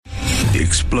the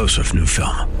explosive new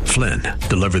film, Flynn,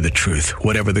 deliver the truth,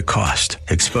 whatever the cost.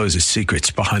 Exposes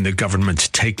secrets behind the government's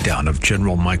takedown of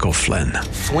General Michael Flynn.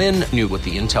 Flynn knew what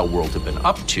the intel world had been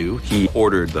up to. He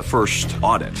ordered the first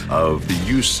audit of the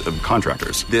use of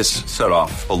contractors. This set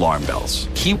off alarm bells.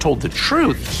 He told the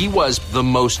truth. He was the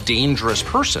most dangerous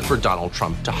person for Donald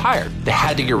Trump to hire. They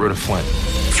had to get rid of Flynn.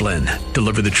 Flynn,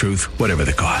 deliver the truth, whatever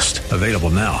the cost. Available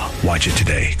now. Watch it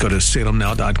today. Go to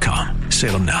salemnow.com.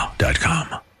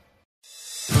 salemnow.com.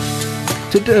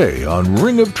 Today on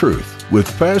Ring of Truth with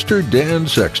Pastor Dan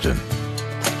Sexton.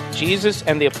 Jesus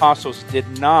and the apostles did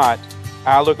not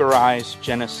allegorize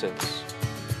Genesis.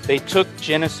 They took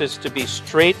Genesis to be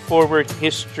straightforward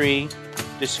history,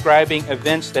 describing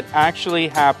events that actually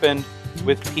happened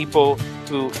with people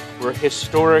who were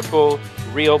historical,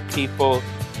 real people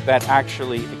that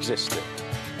actually existed.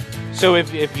 So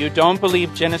if you don't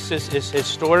believe Genesis is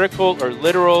historical or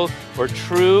literal or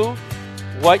true,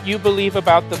 what you believe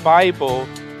about the Bible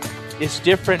is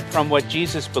different from what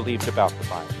Jesus believed about the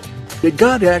Bible. Did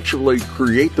God actually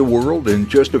create the world in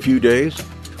just a few days?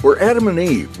 Were Adam and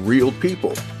Eve real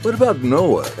people? What about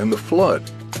Noah and the flood?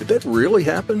 Did that really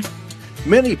happen?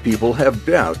 Many people have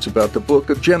doubts about the book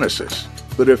of Genesis.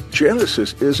 But if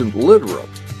Genesis isn't literal,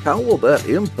 how will that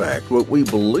impact what we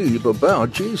believe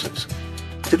about Jesus?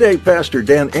 Today, Pastor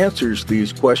Dan answers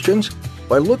these questions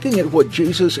by looking at what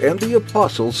Jesus and the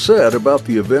apostles said about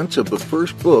the events of the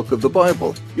first book of the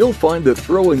Bible. You'll find that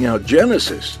throwing out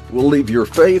Genesis will leave your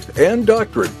faith and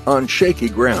doctrine on shaky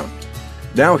ground.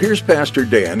 Now here's Pastor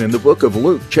Dan in the book of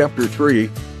Luke, chapter 3,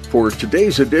 for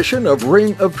today's edition of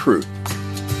Ring of Truth.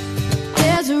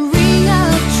 There's a ring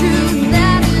of truth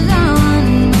that is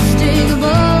unmistakable,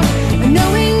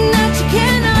 knowing that you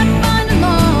cannot find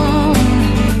alone.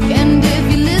 And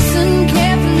if you listen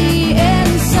carefully,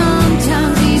 and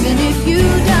sometimes even if you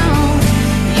don't,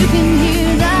 you can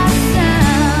hear that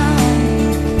sound.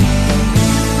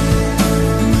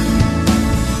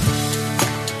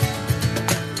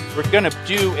 We're going to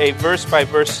do a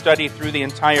verse-by-verse study through the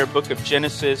entire book of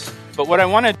Genesis. But what I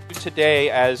want to do today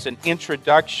as an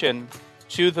introduction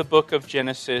to the book of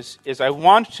Genesis is I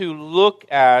want to look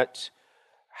at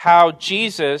how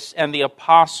Jesus and the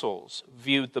apostles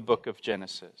viewed the book of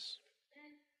Genesis.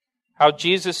 How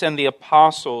Jesus and the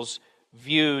apostles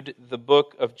viewed the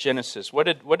book of Genesis. What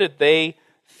did they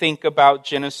think about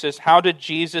Genesis? How did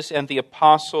Jesus and the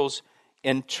apostles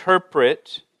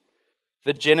interpret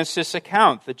the Genesis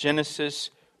account, the Genesis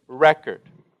record?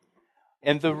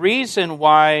 And the reason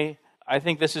why I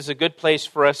think this is a good place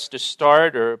for us to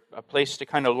start, or a place to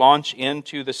kind of launch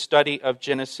into the study of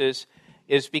Genesis,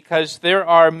 is because there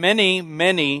are many,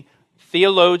 many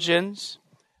theologians,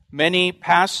 many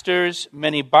pastors,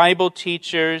 many Bible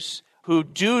teachers who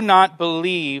do not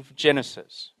believe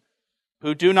Genesis,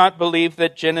 who do not believe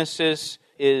that Genesis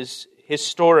is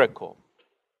historical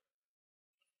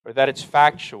or that it's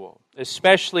factual,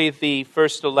 especially the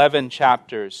first 11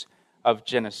 chapters of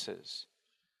Genesis.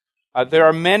 There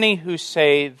are many who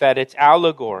say that it's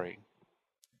allegory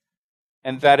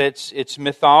and that it's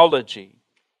mythology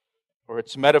or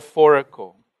it's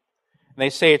metaphorical. And they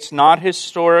say it's not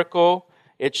historical.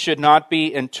 It should not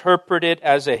be interpreted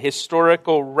as a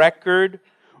historical record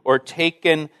or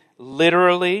taken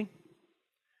literally.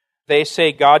 They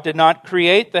say God did not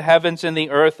create the heavens and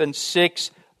the earth in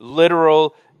 6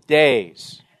 literal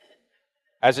days,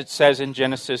 as it says in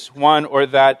Genesis 1, or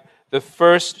that the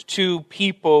first 2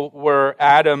 people were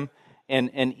Adam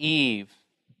and Eve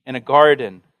in a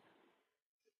garden.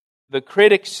 The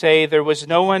critics say there was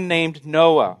no one named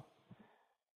Noah.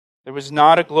 There was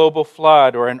not a global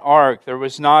flood or an ark. There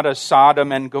was not a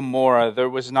Sodom and Gomorrah. There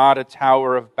was not a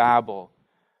Tower of Babel.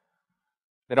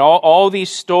 That all these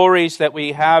stories that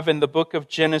we have in the book of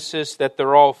Genesis, that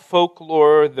they're all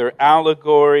folklore, they're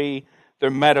allegory, they're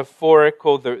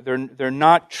metaphorical, they're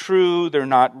not true, they're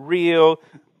not real,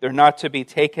 they're not to be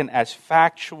taken as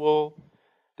factual,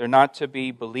 they're not to be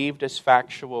believed as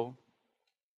factual.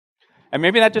 And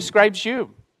maybe that describes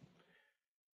you.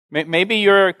 Maybe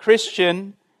you're a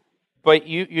Christian, but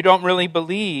you don't really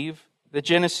believe the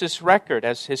Genesis record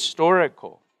as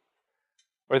historical,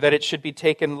 or that it should be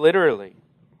taken literally.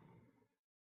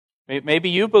 Maybe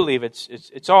you believe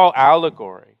it's all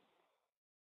allegory,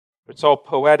 it's all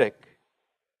poetic.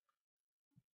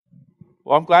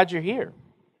 Well, I'm glad you're here.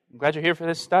 I'm glad you're here for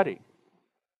this study.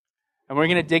 And we're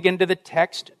going to dig into the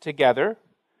text together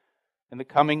in the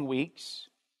coming weeks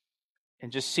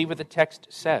and just see what the text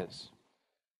says.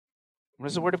 What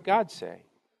does the Word of God say?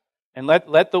 And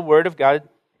let the Word of God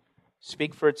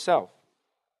speak for itself.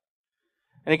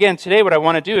 And again, today what I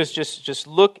want to do is just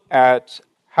look at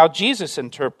how Jesus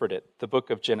interpreted the book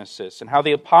of Genesis and how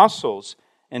the apostles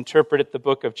interpreted the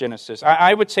book of Genesis.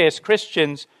 I would say as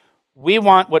Christians, we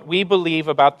want what we believe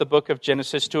about the book of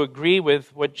Genesis to agree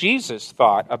with what Jesus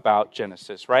thought about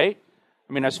Genesis, right?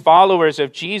 I mean, as followers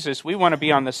of Jesus, we want to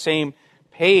be on the same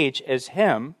page as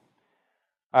him.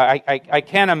 I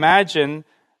can't imagine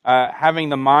having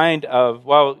the mind of,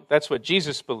 well, that's what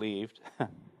Jesus believed,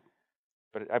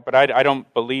 but I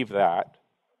don't believe that.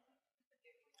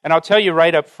 And I'll tell you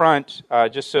right up front,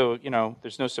 just so you know,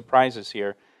 there's no surprises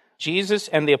here, Jesus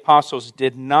and the apostles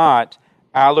did not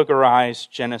allegorize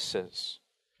Genesis.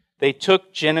 They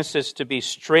took Genesis to be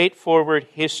straightforward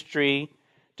history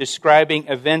describing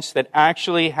events that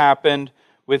actually happened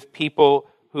with people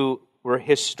who were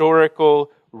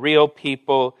historical, real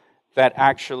people that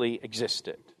actually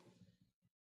existed.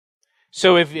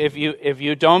 So if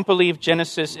you don't believe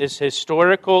Genesis is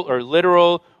historical or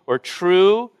literal or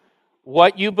true,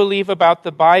 what you believe about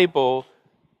the Bible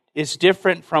is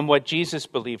different from what Jesus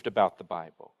believed about the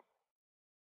Bible.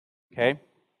 Okay?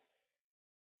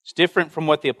 It's different from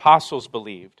what the apostles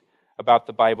believed about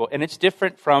the Bible, and it's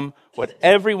different from what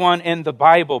everyone in the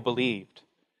Bible believed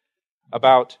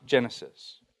about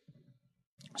Genesis.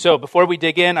 So before we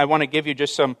dig in, I want to give you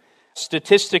just some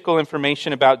statistical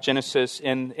information about Genesis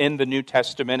in the New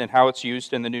Testament and how it's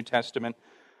used in the New Testament.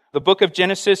 The book of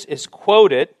Genesis is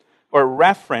quoted or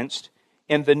referenced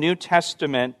in the New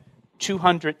Testament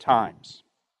 200 times.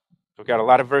 We've got a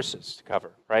lot of verses to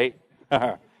cover, right?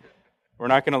 We're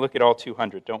not going to look at all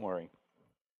 200, don't worry.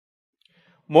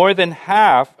 More than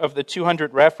half of the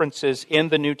 200 references in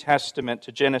the New Testament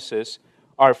to Genesis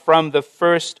are from the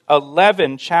first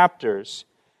 11 chapters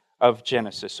of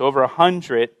Genesis. So over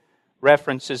 100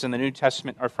 references in the New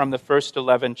Testament are from the first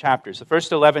 11 chapters. The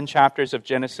first 11 chapters of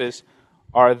Genesis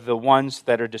are the ones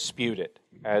that are disputed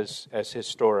as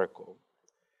historical.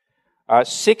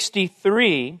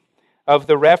 63 of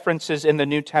the references in the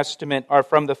New Testament are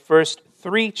from the first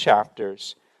 3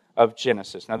 chapters of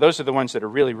Genesis. Now, those are the ones that are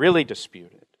really, really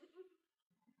disputed.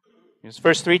 These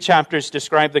first 3 chapters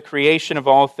describe the creation of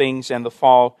all things and the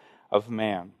fall of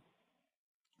man.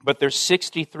 But there's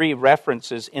 63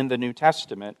 references in the New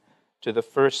Testament to the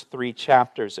first 3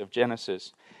 chapters of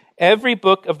Genesis. Every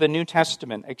book of the New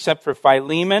Testament, except for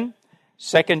Philemon,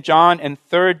 2 John, and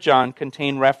 3 John,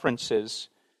 contain references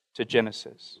to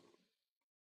Genesis.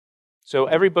 So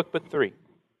every book but 3.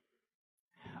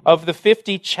 Of the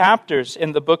 50 chapters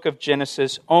in the book of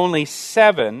Genesis, only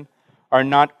 7 are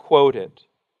not quoted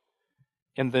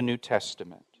in the New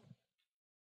Testament.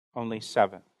 Only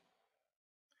 7.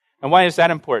 And why is that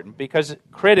important? Because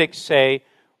critics say,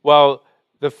 well,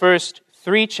 the first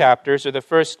 3 chapters or the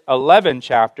first 11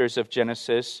 chapters of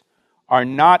Genesis are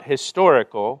not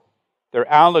historical.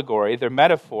 They're allegory, they're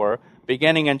metaphor.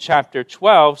 Beginning in chapter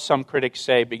 12, some critics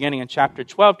say, beginning in chapter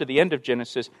 12 to the end of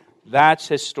Genesis, that's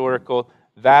historical,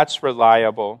 that's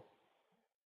reliable.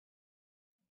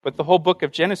 But the whole book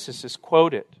of Genesis is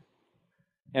quoted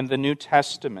in the New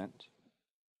Testament.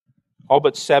 All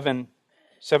but seven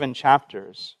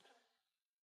chapters.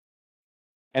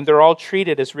 And they're all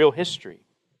treated as real history.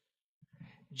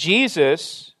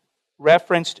 Jesus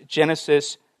referenced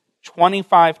Genesis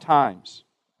 25 times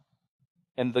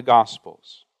in the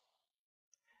Gospels.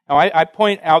 Now, I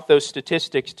point out those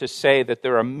statistics to say that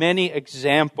there are many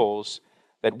examples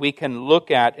that we can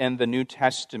look at in the New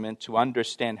Testament to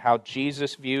understand how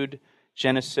Jesus viewed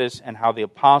Genesis and how the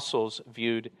apostles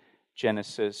viewed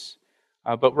Genesis.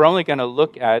 But we're only going to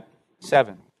look at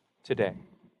 7 today.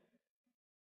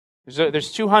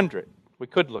 There's 200 we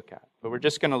could look at, but we're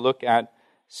just going to look at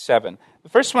 7. The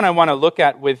first one I want to look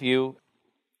at with you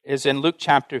is in Luke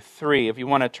chapter 3, if you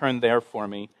want to turn there for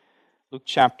me. Luke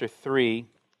chapter 3.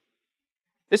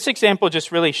 This example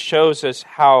just really shows us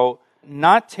how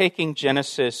not taking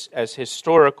Genesis as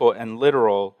historical and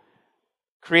literal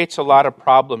creates a lot of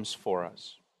problems for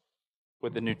us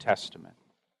with the New Testament.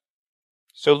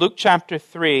 So Luke chapter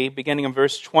 3, beginning in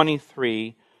verse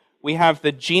 23, we have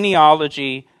the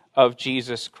genealogy of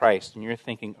Jesus Christ. And you're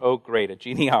thinking, oh great, a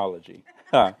genealogy.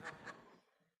 But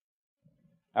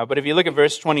if you look at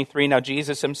verse 23, now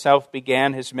Jesus himself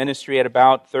began his ministry at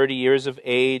about 30 years of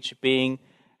age, being,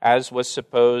 as was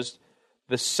supposed,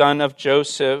 the son of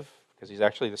Joseph, because he's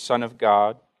actually the son of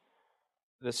God,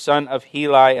 the son of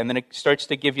Heli, and then it starts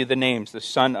to give you the names, the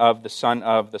son of, the son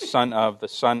of, the son of, the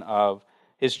son of.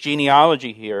 His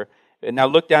genealogy here. And now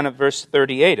look down at verse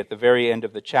 38 at the very end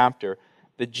of the chapter.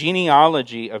 The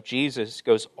genealogy of Jesus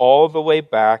goes all the way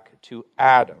back to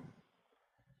Adam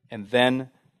and then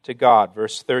to God.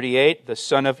 Verse 38, the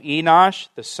son of Enosh,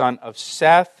 the son of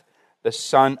Seth, the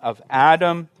son of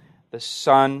Adam, the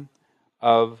son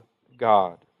of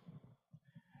God.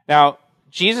 Now,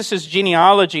 Jesus'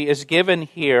 genealogy is given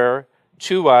here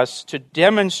to us to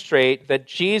demonstrate that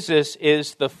Jesus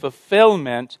is the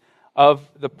fulfillment of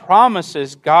the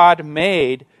promises God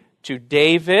made to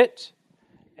David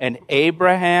and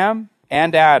Abraham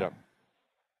and Adam.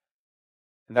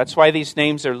 And that's why these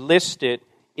names are listed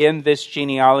in this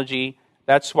genealogy.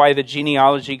 That's why the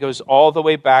genealogy goes all the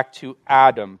way back to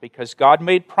Adam, because God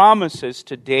made promises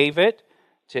to David,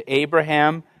 to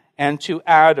Abraham, and to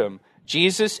Adam.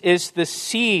 Jesus is the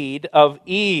seed of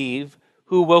Eve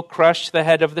who will crush the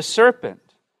head of the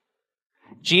serpent.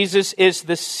 Jesus is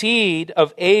the seed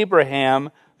of Abraham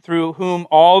through whom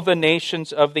all the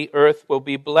nations of the earth will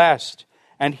be blessed.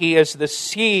 And he is the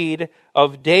seed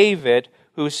of David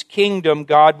whose kingdom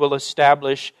God will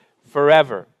establish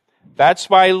forever. That's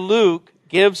why Luke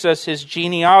gives us his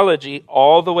genealogy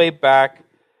all the way back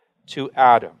to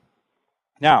Adam.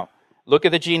 Now, look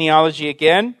at the genealogy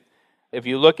again. If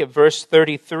you look at verse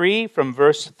 33, from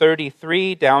verse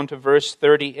 33 down to verse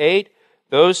 38,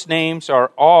 those names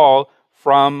are all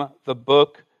from the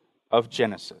book of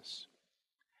Genesis.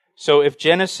 So if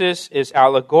Genesis is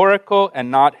allegorical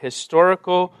and not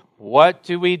historical, what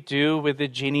do we do with the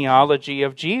genealogy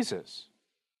of Jesus?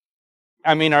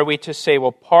 I mean, are we to say,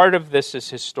 well, part of this is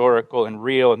historical and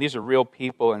real, and these are real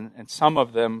people, and some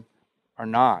of them are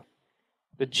not?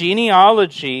 The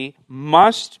genealogy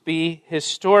must be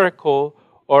historical,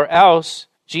 or else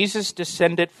Jesus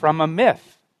descended from a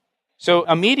myth. So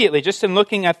immediately, just in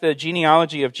looking at the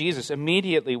genealogy of Jesus,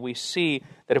 immediately we see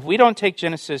that if we don't take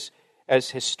Genesis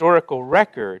as historical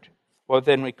record, well,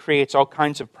 then it creates all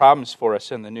kinds of problems for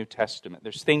us in the New Testament.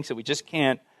 There's things that we just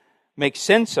can't make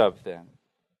sense of then,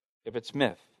 if it's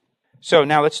myth. So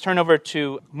now let's turn over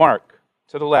to Mark,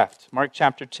 to the left, Mark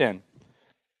chapter 10.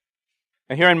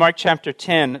 Now here in Mark chapter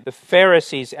 10, the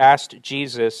Pharisees asked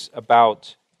Jesus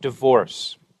about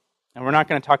divorce. And we're not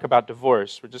going to talk about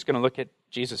divorce. We're just going to look at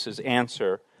Jesus'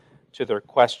 answer to their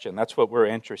question. That's what we're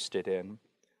interested in.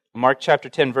 Mark chapter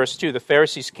 10, verse 2, the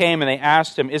Pharisees came and they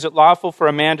asked him, is it lawful for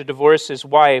a man to divorce his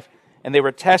wife? And they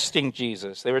were testing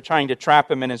Jesus. They were trying to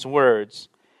trap him in his words.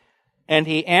 And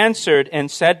he answered and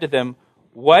said to them,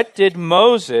 what did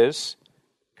Moses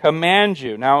command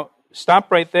you? Now,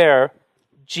 stop right there.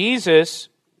 Jesus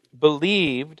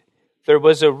believed there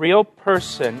was a real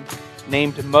person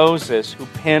named Moses who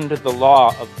penned the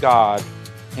law of God,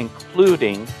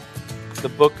 including the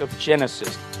book of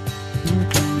Genesis.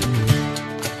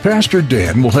 Pastor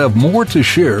Dan will have more to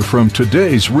share from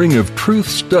today's Ring of Truth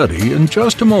study in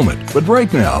just a moment. But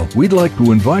right now, we'd like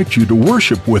to invite you to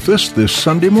worship with us this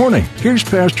Sunday morning. Here's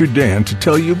Pastor Dan to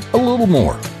tell you a little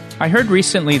more. I heard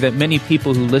recently that many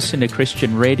people who listen to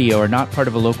Christian radio are not part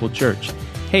of a local church.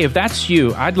 Hey, if that's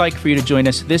you, I'd like for you to join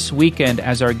us this weekend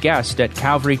as our guest at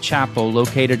Calvary Chapel,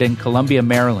 located in Columbia,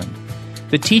 Maryland.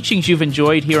 The teachings you've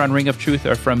enjoyed here on Ring of Truth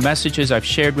are from messages I've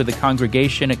shared with the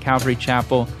congregation at Calvary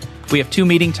Chapel. We have 2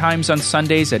 meeting times on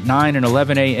Sundays at 9 and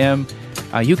 11 a.m.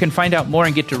 You can find out more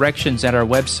and get directions at our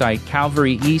website,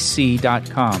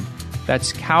 calvaryec.com.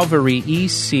 That's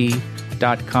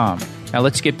calvaryec.com. Now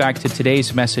let's get back to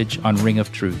today's message on Ring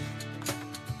of Truth.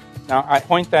 Now, I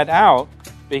point that out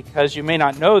because you may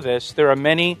not know this. There are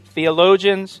many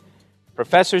theologians,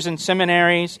 professors in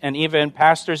seminaries, and even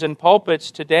pastors in pulpits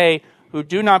today who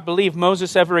do not believe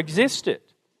Moses ever existed.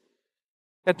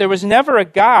 That there was never a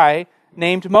guy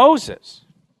named Moses.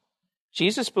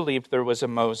 Jesus believed there was a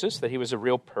Moses, that he was a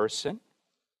real person.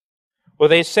 Well,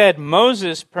 they said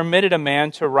Moses permitted a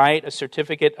man to write a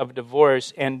certificate of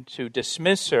divorce and to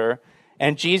dismiss her,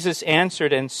 and Jesus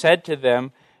answered and said to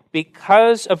them,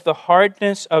 because of the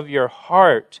hardness of your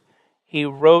heart, he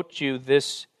wrote you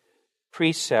this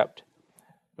precept.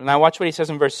 Now watch what he says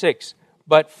in verse 6.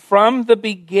 But from the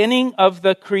beginning of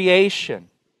the creation,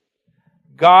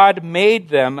 God made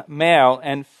them male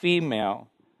and female.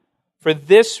 For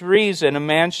this reason, a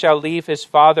man shall leave his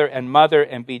father and mother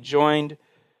and be joined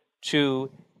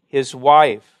to his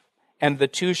wife, and the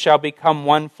two shall become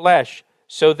one flesh.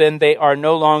 So then they are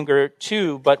no longer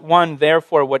two, but one.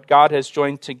 Therefore, what God has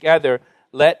joined together,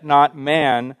 let not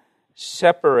man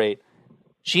separate.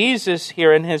 Jesus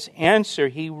here in his answer,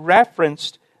 he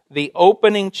referenced the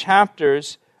opening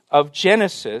chapters of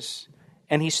Genesis,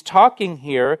 and he's talking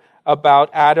here about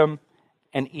Adam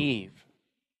and Eve.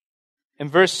 In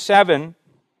verse 7,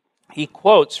 he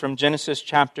quotes from Genesis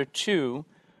chapter 2,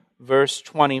 verse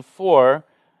 24,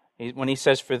 when he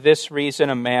says, for this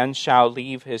reason a man shall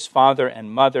leave his father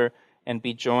and mother and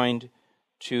be joined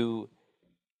to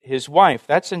his wife.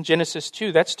 That's in Genesis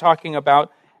 2. That's talking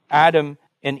about Adam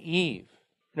and Eve.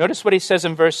 Notice what he says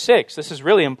in verse 6. This is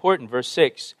really important, verse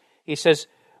 6. He says,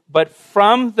 but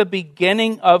from the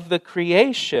beginning of the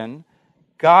creation,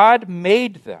 God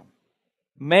made them,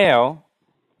 male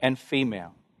and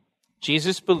female.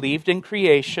 Jesus believed in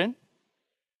creation,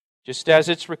 just as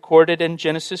it's recorded in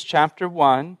Genesis chapter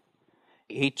 1.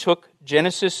 He took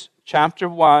Genesis chapter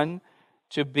 1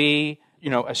 to be,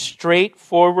 a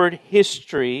straightforward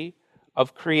history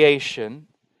of creation,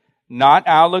 not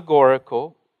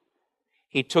allegorical.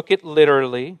 He took it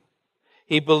literally.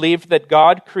 He believed that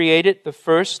God created the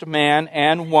first man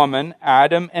and woman,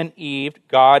 Adam and Eve.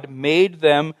 God made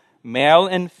them male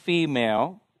and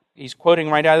female. He's quoting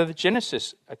right out of the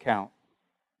Genesis account.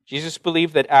 Jesus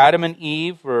believed that Adam and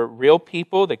Eve were real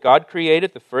people, that God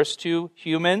created the first two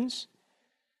humans,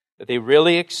 that they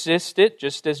really existed,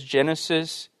 just as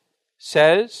Genesis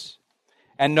says.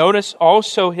 And notice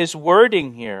also his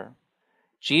wording here.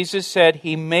 Jesus said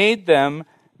he made them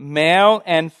male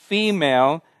and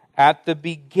female at the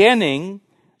beginning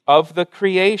of the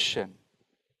creation.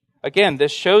 Again,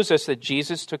 this shows us that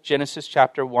Jesus took Genesis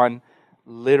chapter 1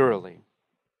 literally.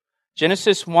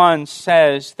 Genesis 1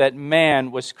 says that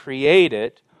man was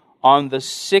created on the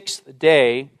sixth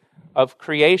day of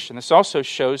creation. This also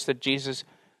shows that Jesus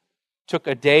took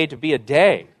a day to be a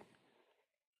day,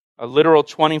 a literal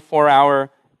 24-hour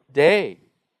day.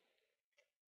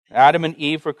 Adam and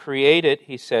Eve were created,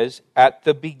 he says, at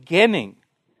the beginning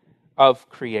of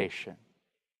creation.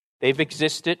 They've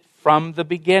existed from the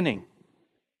beginning.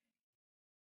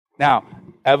 Now,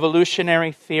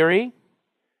 evolutionary theory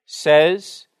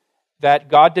says that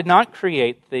God did not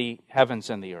create the heavens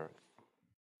and the earth.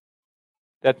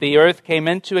 That the earth came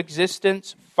into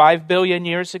existence 5 billion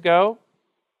years ago,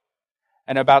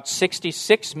 and about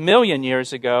 66 million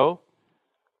years ago,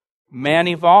 man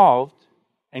evolved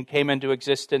and came into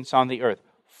existence on the earth.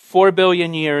 4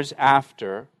 billion years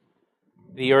after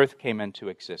the earth came into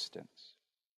existence.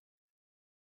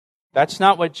 That's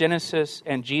not what Genesis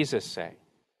and Jesus say.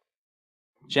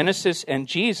 Genesis and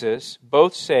Jesus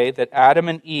both say that Adam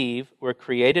and Eve were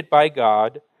created by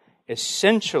God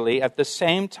essentially at the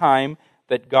same time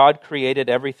that God created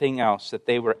everything else, that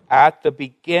they were at the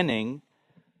beginning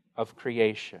of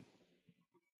creation.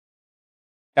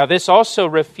 Now, this also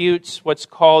refutes what's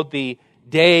called the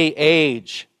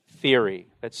day-age theory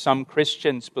that some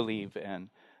Christians believe in.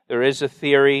 There is a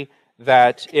theory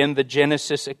that in the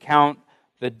Genesis account,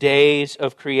 the days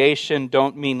of creation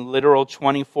don't mean literal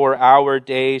 24-hour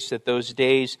days, that those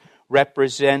days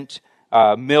represent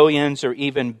millions or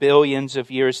even billions of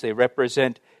years. They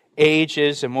represent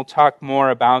ages, and we'll talk more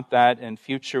about that in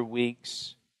future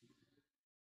weeks.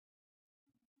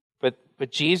 But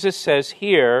Jesus says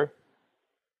here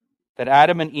that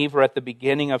Adam and Eve were at the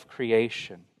beginning of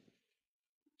creation.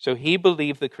 So he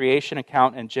believed the creation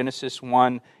account in Genesis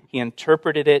 1. He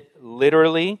interpreted it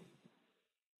literally.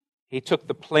 He took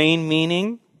the plain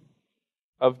meaning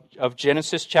of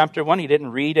Genesis chapter 1. He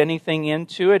didn't read anything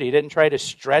into it. He didn't try to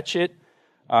stretch it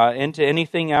into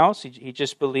anything else. He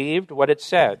just believed what it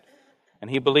said. And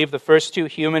he believed the first two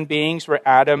human beings were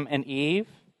Adam and Eve,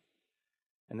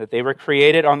 and that they were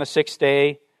created on the sixth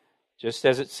day, just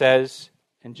as it says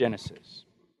in Genesis.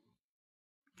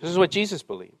 This is what Jesus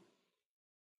believed.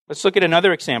 Let's look at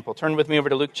another example. Turn with me over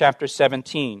to Luke chapter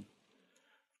 17.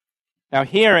 Now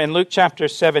here in Luke chapter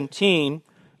 17,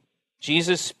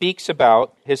 Jesus speaks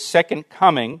about his second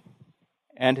coming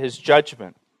and his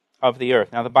judgment of the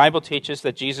earth. Now the Bible teaches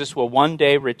that Jesus will one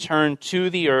day return to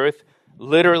the earth,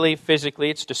 literally, physically.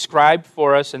 It's described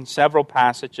for us in several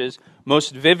passages.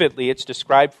 Most vividly, it's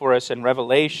described for us in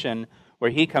Revelation,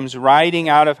 where he comes riding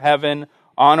out of heaven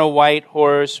on a white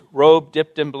horse, robe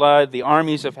dipped in blood. The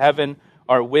armies of heaven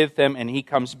are with him, and he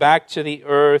comes back to the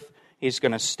earth. He's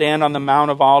going to stand on the Mount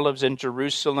of Olives in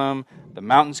Jerusalem. The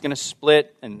mountain's going to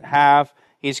split in half.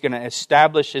 He's going to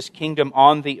establish his kingdom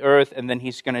on the earth, and then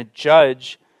he's going to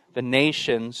judge the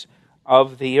nations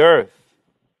of the earth.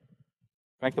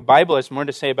 In fact, the Bible has more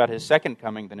to say about his second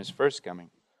coming than his first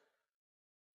coming.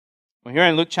 Well, here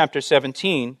in Luke chapter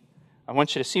 17, I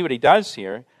want you to see what he does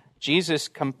here. Jesus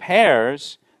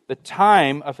compares the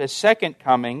time of his second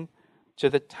coming to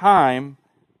the time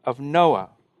of Noah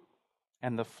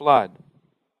and the flood,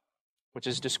 which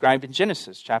is described in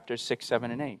Genesis chapters 6,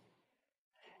 7, and 8.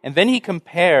 And then he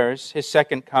compares his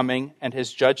second coming and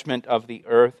his judgment of the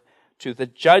earth to the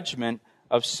judgment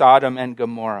of Sodom and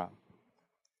Gomorrah,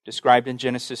 described in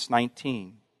Genesis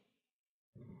 19.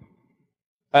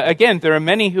 Again, there are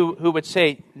many who would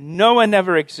say Noah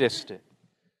never existed.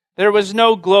 There was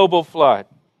no global flood.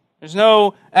 There's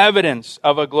no evidence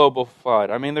of a global flood.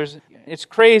 I mean, it's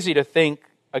crazy to think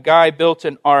a guy built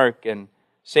an ark and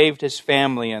saved his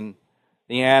family and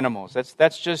the animals.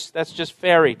 That's just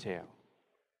fairy tale.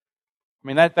 I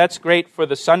mean, that's great for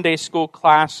the Sunday school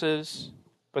classes,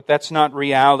 but that's not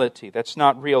reality. That's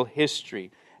not real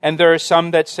history. And there are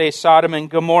some that say Sodom and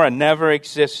Gomorrah never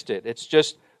existed. It's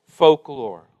just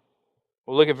folklore.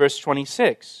 Well, look at verse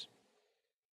 26.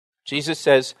 Jesus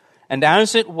says, "And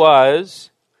as it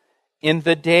was in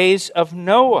the days of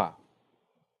Noah,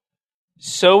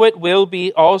 so it will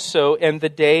be also in the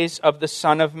days of the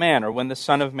Son of Man," or when the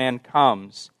Son of Man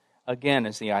comes, again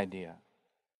is the idea.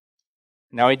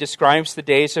 Now he describes the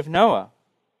days of Noah.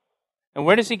 And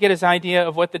where does he get his idea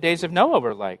of what the days of Noah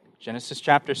were like? Genesis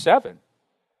chapter 7.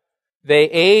 They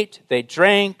ate, they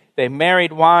drank, they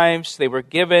married wives, they were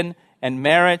given in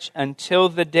marriage until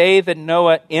the day that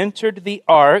Noah entered the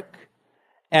ark,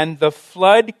 and the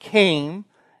flood came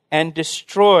and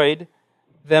destroyed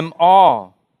them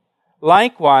all.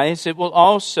 Likewise, it will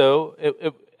also,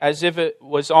 as if it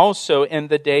was also in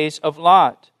the days of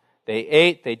Lot. They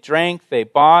ate, they drank, they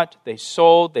bought, they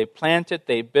sold, they planted,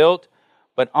 they built.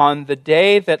 But on the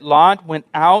day that Lot went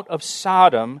out of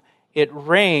Sodom, it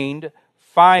rained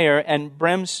fire and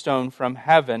brimstone from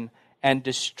heaven and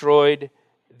destroyed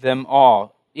them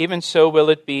all. Even so will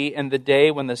it be in the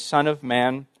day when the Son of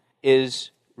Man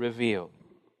is revealed.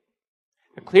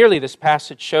 But clearly, this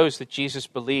passage shows that Jesus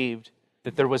believed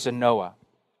that there was a Noah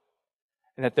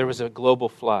and that there was a global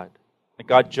flood, that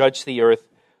God judged the earth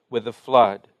with a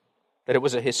flood, that it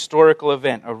was a historical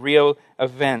event, a real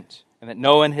event, and that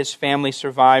Noah and his family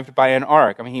survived by an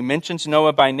ark. I mean, he mentions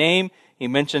Noah by name, he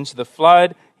mentions the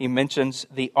flood, he mentions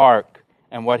the ark,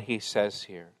 and what he says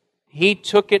here. He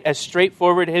took it as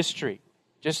straightforward history,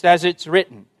 just as it's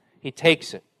written. He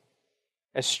takes it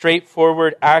as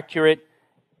straightforward, accurate,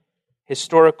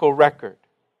 historical record.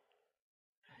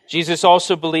 Jesus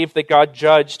also believed that God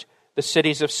judged the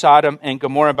cities of Sodom and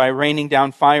Gomorrah by raining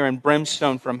down fire and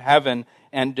brimstone from heaven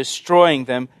and destroying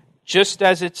them, just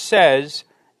as it says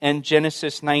in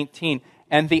Genesis 19.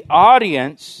 And the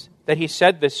audience that he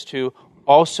said this to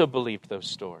also believed those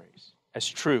stories as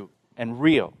true and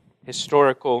real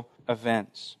historical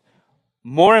events.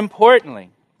 More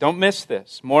importantly, don't miss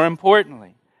this, more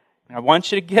importantly, and I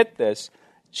want you to get this,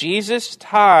 Jesus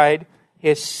tied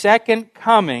his second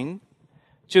coming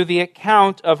to the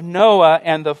account of Noah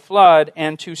and the flood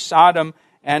and to Sodom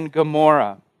and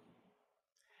Gomorrah.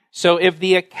 So if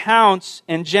the accounts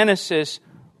in Genesis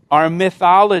are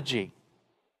mythology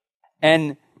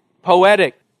and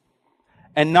poetic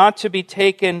and not to be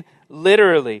taken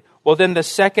literally, well then the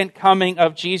second coming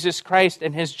of Jesus Christ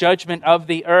and his judgment of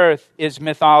the earth is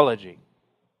mythology.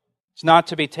 It's not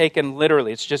to be taken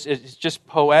literally. It's just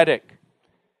poetic.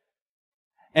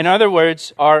 In other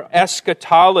words, our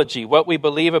eschatology, what we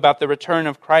believe about the return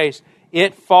of Christ,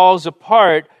 it falls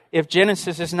apart if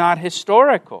Genesis is not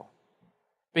historical.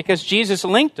 Because Jesus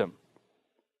linked them.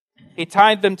 He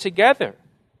tied them together.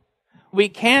 We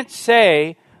can't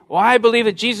say, well, I believe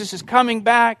that Jesus is coming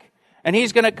back, and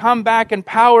he's going to come back in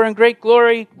power and great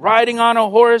glory, riding on a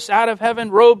horse out of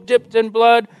heaven, robe dipped in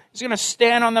blood. He's going to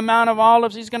stand on the Mount of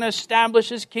Olives. He's going to establish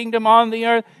his kingdom on the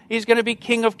earth. He's going to be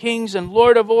King of kings and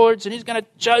Lord of lords, and he's going to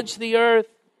judge the earth.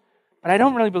 But I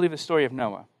don't really believe the story of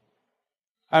Noah.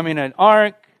 I mean, an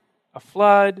ark, a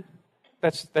flood,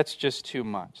 that's just too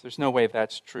much. There's no way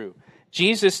that's true.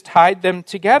 Jesus tied them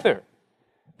together.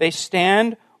 They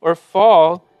stand or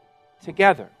fall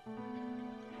together.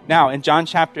 Now, in John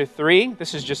chapter 3,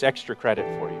 this is just extra credit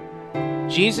for you.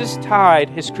 Jesus tied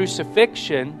his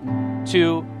crucifixion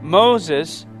to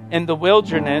Moses in the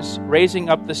wilderness raising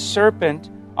up the serpent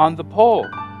on the pole.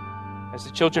 As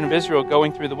the children of Israel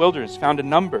going through the wilderness, found in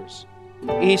Numbers.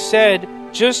 He said,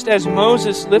 just as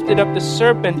Moses lifted up the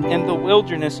serpent in the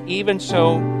wilderness, even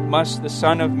so must the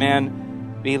Son of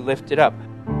Man be lifted up.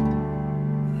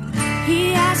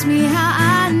 He asked me how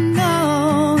I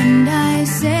know, and I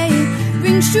say it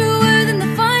rings truer than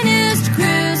the finest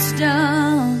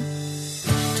crystal.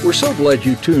 We're so glad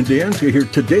you tuned in to hear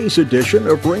today's edition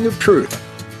of Ring of Truth.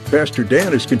 Pastor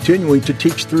Dan is continuing to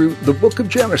teach through the book of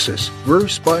Genesis,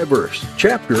 verse by verse,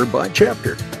 chapter by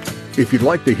chapter. If you'd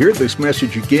like to hear this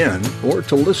message again or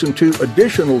to listen to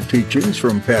additional teachings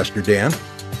from Pastor Dan,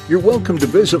 you're welcome to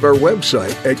visit our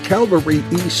website at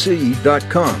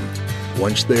calvaryec.com.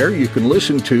 Once there, you can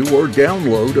listen to or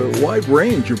download a wide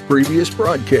range of previous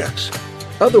broadcasts.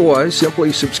 Otherwise,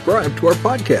 simply subscribe to our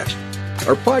podcast.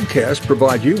 Our podcasts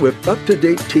provide you with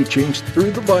up-to-date teachings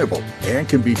through the Bible and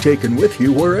can be taken with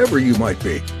you wherever you might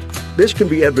be. This can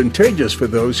be advantageous for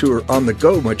those who are on the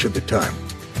go much of the time.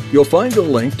 You'll find a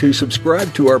link to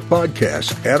subscribe to our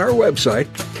podcast at our website,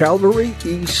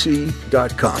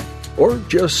 calvaryec.com, or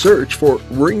just search for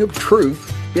Ring of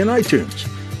Truth in iTunes.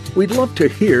 We'd love to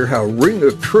hear how Ring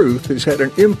of Truth has had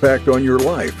an impact on your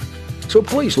life. So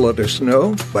please let us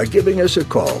know by giving us a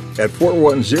call at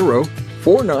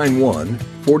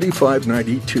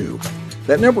 410-491-4592.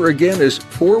 That number again is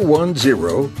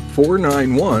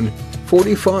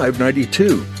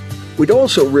 410-491-4592. We'd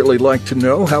also really like to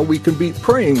know how we can be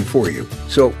praying for you.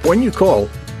 So when you call,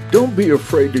 don't be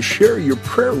afraid to share your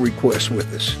prayer requests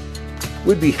with us.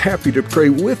 We'd be happy to pray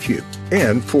with you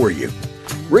and for you.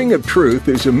 Ring of Truth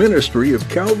is a ministry of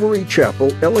Calvary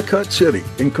Chapel, Ellicott City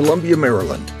in Columbia,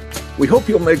 Maryland. We hope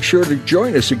you'll make sure to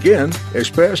join us again as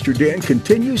Pastor Dan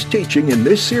continues teaching in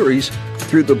this series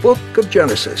through the book of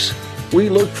Genesis. We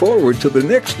look forward to the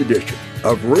next edition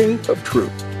of Ring of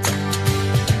Truth.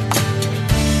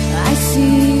 I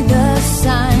see the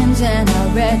signs and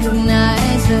I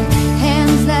recognize the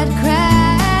hands that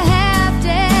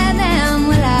crafted them.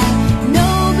 Well, I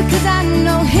know because I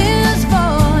know His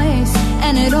voice,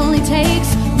 and it only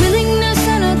takes willingness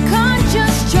and a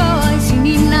conscious choice. You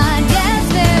need not guess,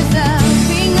 there's a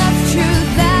ring of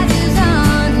truth that is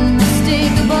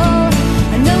unmistakable,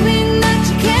 knowing that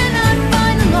you cannot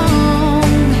find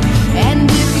alone. And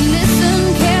if you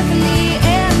listen carefully,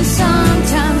 and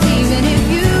sometimes even if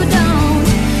you don't,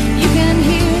 you can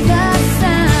hear the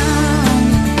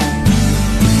sound.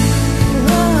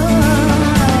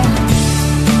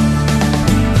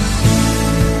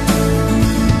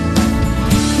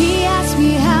 He asked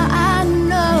me how I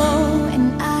know,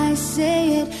 and I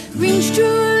say it rings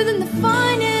truer than the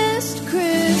finest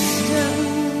crystal.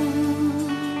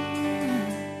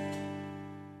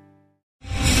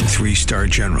 3-star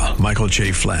General Michael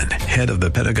J. Flynn, head of the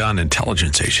Pentagon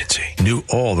Intelligence Agency, knew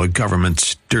all the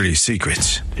government's dirty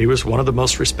secrets. He was one of the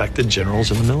most respected generals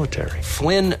in the military.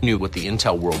 Flynn knew what the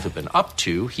intel world had been up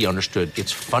to. He understood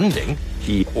its funding.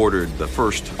 He ordered the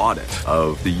first audit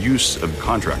of the use of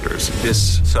contractors.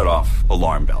 This set off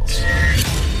alarm bells.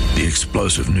 The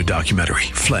explosive new documentary,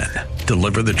 Flynn,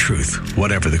 Deliver the Truth,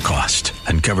 Whatever the Cost,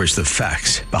 uncovers the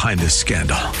facts behind this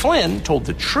scandal. Flynn told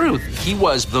the truth. He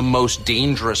was the most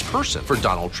dangerous person for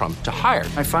Donald Trump to hire.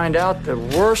 I find out the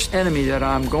worst enemy that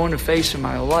I'm going to face in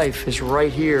my life is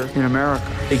right here in America.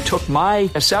 They took my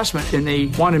assessment and they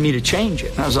wanted me to change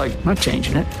it. And I was like, I'm not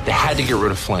changing it. They had to get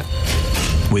rid of Flynn.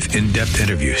 With in-depth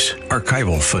interviews,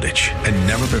 archival footage, and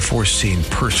never-before-seen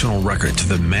personal records of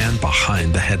the man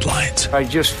behind the headlines. I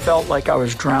just felt like I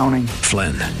was drowning.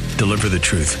 Flynn, Deliver the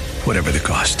Truth, Whatever the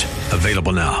Cost.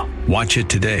 Available now. Watch it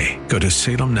today. Go to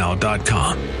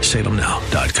salemnow.com.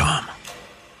 salemnow.com.